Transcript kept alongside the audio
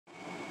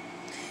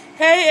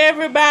Hey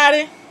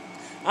everybody,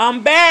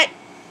 I'm back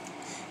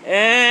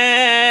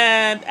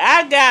and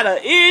I got an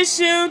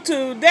issue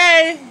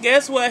today.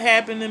 Guess what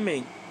happened to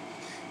me?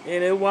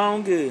 And it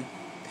wasn't good.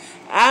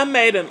 I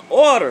made an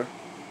order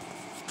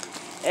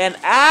and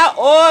I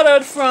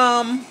ordered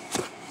from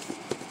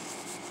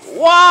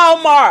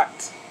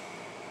Wal-Mart.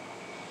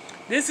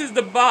 This is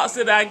the box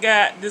that I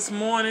got this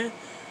morning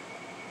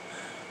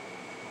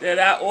that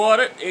I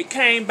ordered. It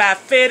came by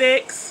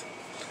FedEx.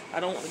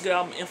 I don't want to get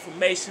all my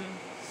information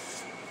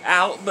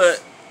out,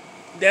 but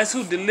that's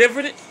who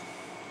delivered it.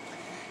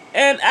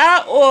 And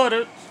I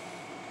ordered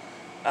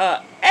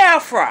an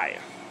air fryer.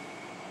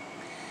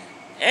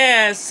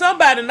 And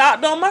somebody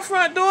knocked on my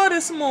front door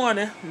this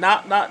morning.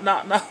 Knock.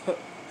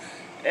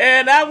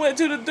 And I went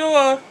to the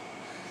door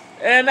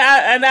and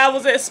I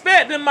was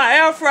expecting my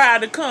air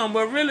fryer to come,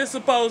 but really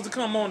supposed to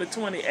come on the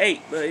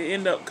 28th, but it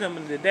ended up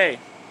coming today.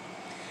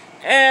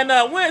 And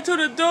I went to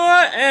the door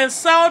and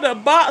saw the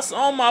box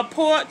on my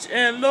porch,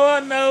 and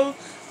Lord knows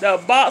the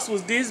box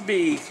was this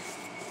big.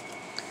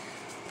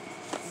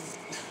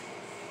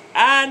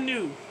 I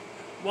knew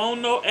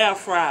won't no air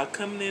fryer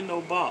coming in no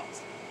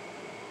box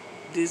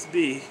this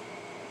big.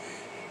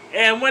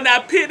 And when I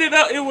picked it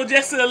up, it was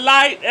just as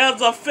light as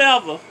a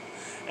feather.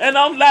 And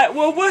I'm like,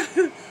 well,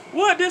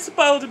 what this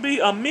supposed to be,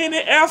 a mini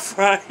air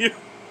fryer?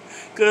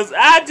 Because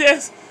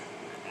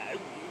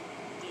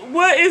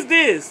what is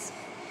this?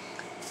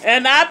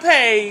 And I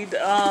paid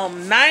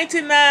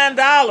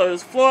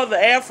 $99 for the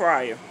air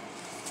fryer.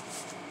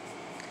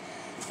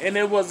 And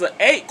it was an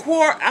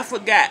 8-quart, I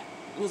forgot.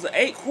 It was an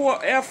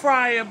 8-quart air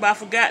fryer, but I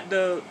forgot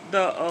the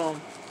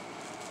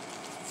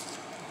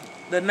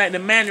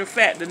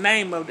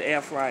name of the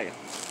air fryer.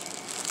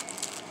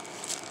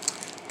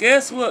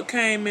 Guess what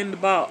came in the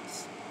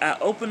box? I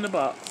opened the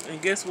box,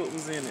 and guess what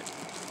was in it?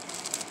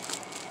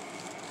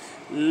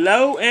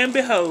 Lo and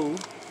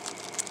behold,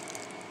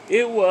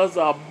 it was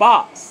a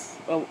box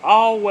of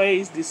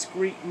always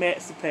discreet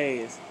maxi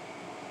pads.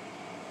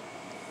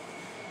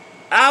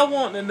 I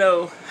want to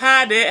know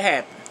how that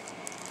happened.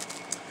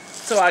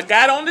 So I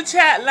got on the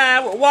chat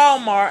line with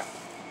Wal-Mart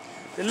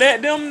to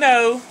let them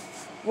know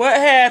what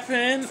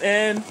happened,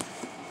 and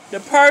the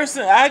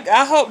person,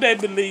 I hope they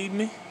believe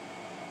me,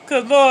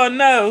 because Lord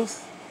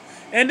knows.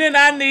 And then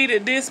I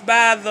needed this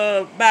by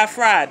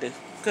Friday,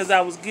 because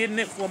I was getting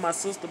it for my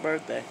sister's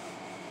birthday.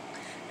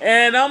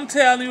 And I'm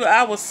telling you,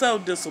 I was so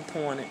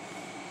disappointed.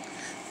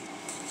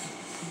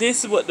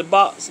 This is what the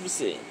box was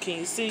saying. Can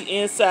you see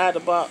inside the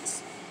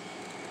box?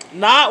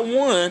 Not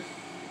one.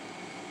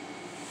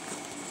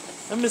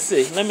 Let me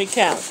see. Let me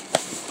count.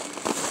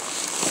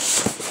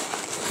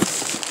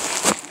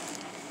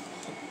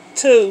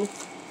 2.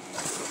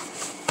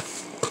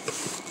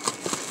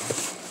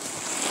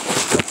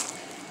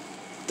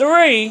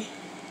 3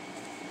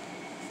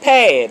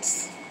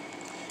 pads.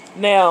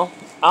 Now,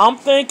 I'm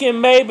thinking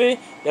maybe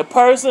the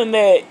person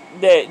that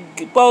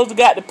supposed to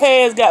got the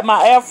pads got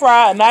my air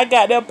fryer and I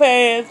got their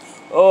pads,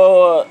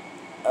 or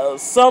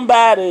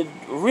somebody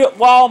ripped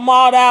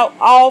Wal-Mart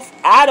off.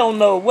 I don't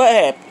know what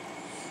happened.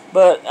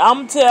 But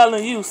I'm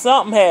telling you,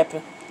 something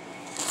happened.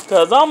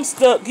 Because I'm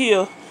stuck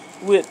here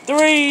with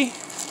 3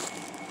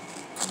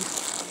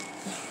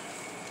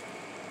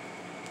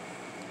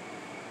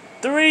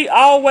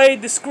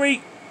 always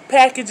discreet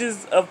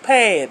packages of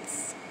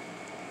pads.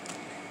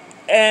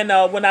 And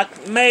when I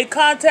made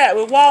contact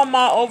with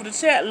Wal-Mart over the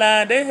chat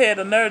line, they had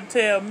a nerve to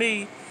tell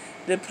me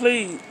to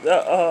please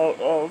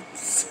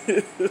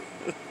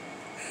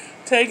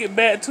take it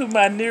back to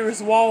my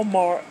nearest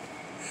Wal-Mart.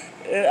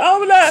 And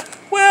I'm like,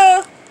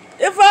 well,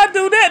 if I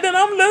do that, then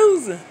I'm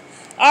losing.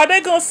 Are they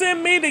going to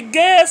send me the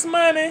gas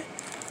money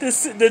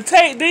to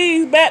take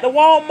these back to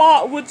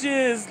Wal-Mart, which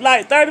is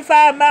like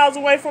 35 miles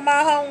away from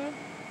my home?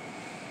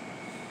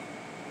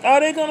 Are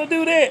they going to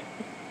do that?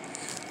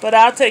 But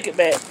I'll take it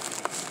back.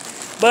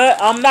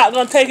 But I'm not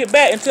going to take it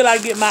back until I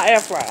get my air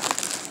fryer.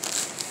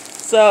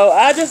 So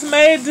I just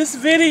made this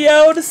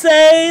video to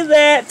say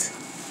that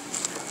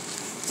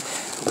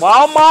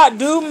Wal-Mart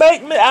do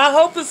make me. I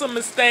hope it's a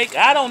mistake.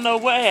 I don't know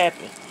what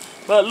happened.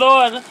 But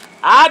Lord,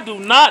 I do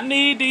not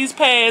need these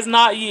pads,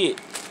 not yet.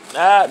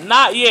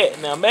 Not yet.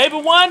 Now, maybe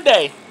one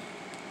day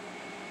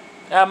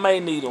I may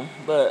need them,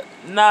 but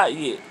not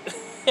yet.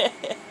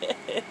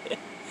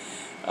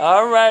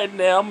 Alright,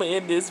 now I'm going to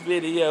end this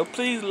video.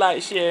 Please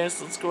like, share, and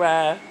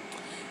subscribe.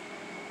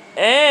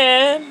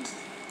 And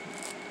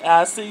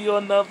I'll see you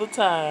another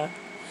time.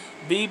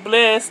 Be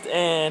blessed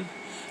and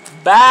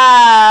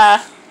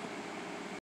bye.